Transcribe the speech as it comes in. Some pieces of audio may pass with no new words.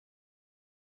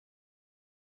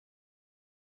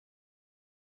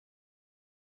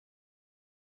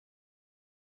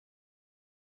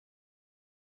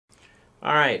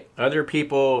Alright, other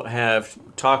people have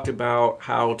talked about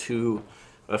how to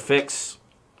affix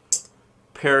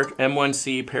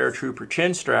M1C paratrooper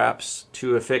chin straps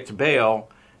to affix Bale,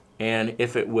 and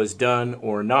if it was done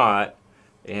or not,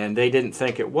 and they didn't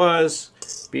think it was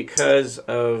because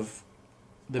of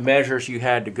the measures you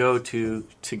had to go to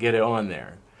get it on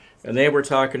there. And they were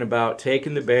talking about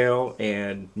taking the Bale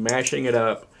and mashing it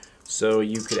up so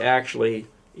you could actually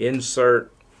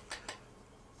insert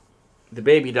the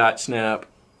baby dot snap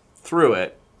through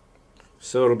it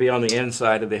so it'll be on the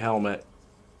inside of the helmet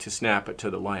to snap it to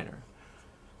the liner.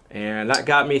 And that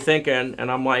got me thinking,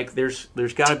 and I'm like, there's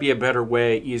got to be a better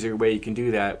way, easier way you can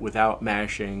do that without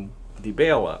mashing the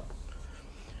Bale up.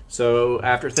 So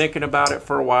after thinking about it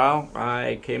for a while,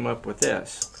 I came up with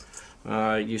this.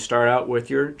 You start out with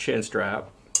your chin strap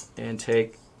and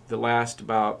take the last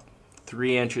about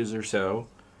 3 inches or so,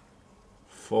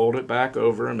 fold it back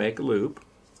over and make a loop.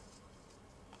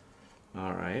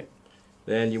 Alright,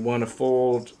 then you want to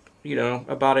fold,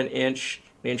 about an inch,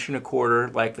 inch and a quarter,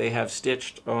 like they have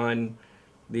stitched on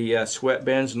the sweat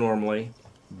bands normally,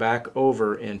 back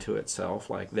over into itself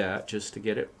like that, just to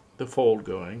get the fold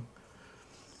going.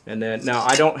 And then, now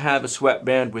I don't have a sweat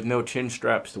band with no chin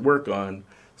straps to work on,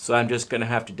 so I'm just going to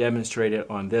have to demonstrate it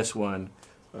on this one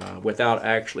without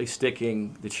actually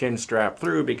sticking the chin strap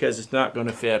through, because it's not going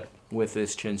to fit with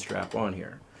this chin strap on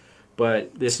here.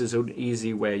 But this is an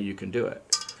easy way you can do it.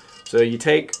 So you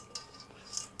take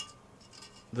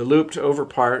the looped over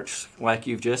parts like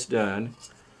you've just done,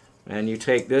 and you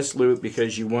take this loop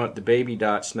because you want the baby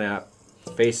dot snap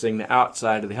facing the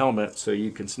outside of the helmet so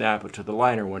you can snap it to the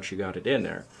liner once you got it in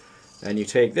there. And you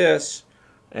take this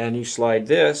and you slide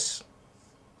this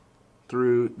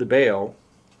through the Bale,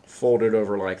 fold it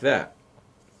over like that.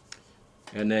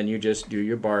 And then you just do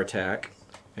your bar tack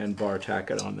and bar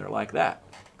tack it on there like that.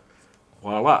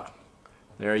 Voila!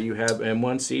 There you have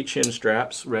M1C chin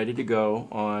straps ready to go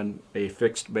on a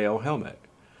fixed Bale helmet.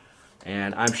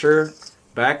 And I'm sure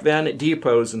back then at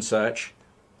depots and such,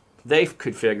 they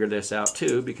could figure this out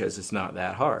too, because it's not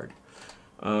that hard.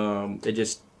 It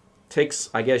just takes,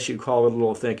 I guess you'd call it a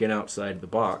little thinking outside the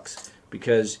box,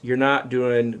 because you're not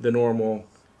doing the normal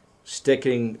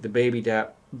sticking the baby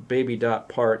dot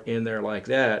part in there like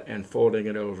that and folding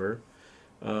it over.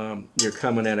 You're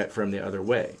coming at it from the other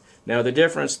way. Now the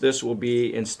difference this will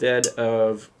be, instead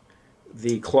of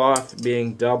the cloth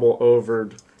being double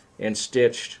overed and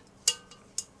stitched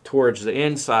towards the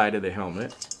inside of the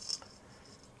helmet,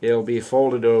 it'll be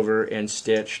folded over and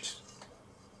stitched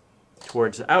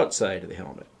towards the outside of the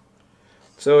helmet.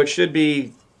 So it should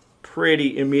be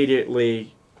pretty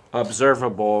immediately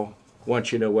observable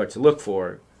once you know what to look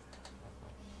for.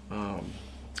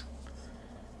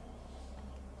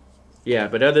 Yeah,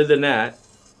 but other than that,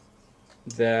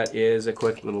 that is a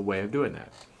quick little way of doing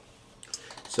that.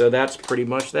 So that's pretty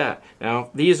much that. Now,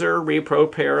 these are a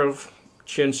repro pair of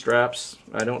chin straps.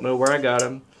 I don't know where I got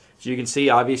them. As you can see,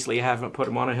 obviously I haven't put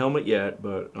them on a helmet yet,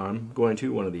 but I'm going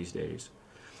to one of these days.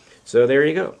 So there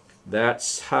you go.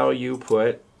 That's how you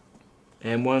put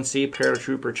M1C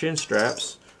paratrooper chin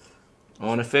straps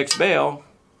on a fixed Bale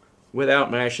without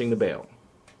mashing the Bale.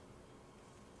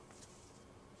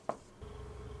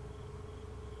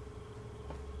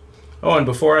 Oh, and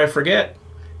before I forget,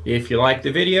 if you like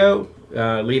the video,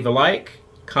 leave a like,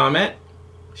 comment,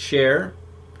 share,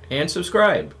 and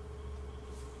subscribe.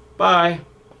 Bye.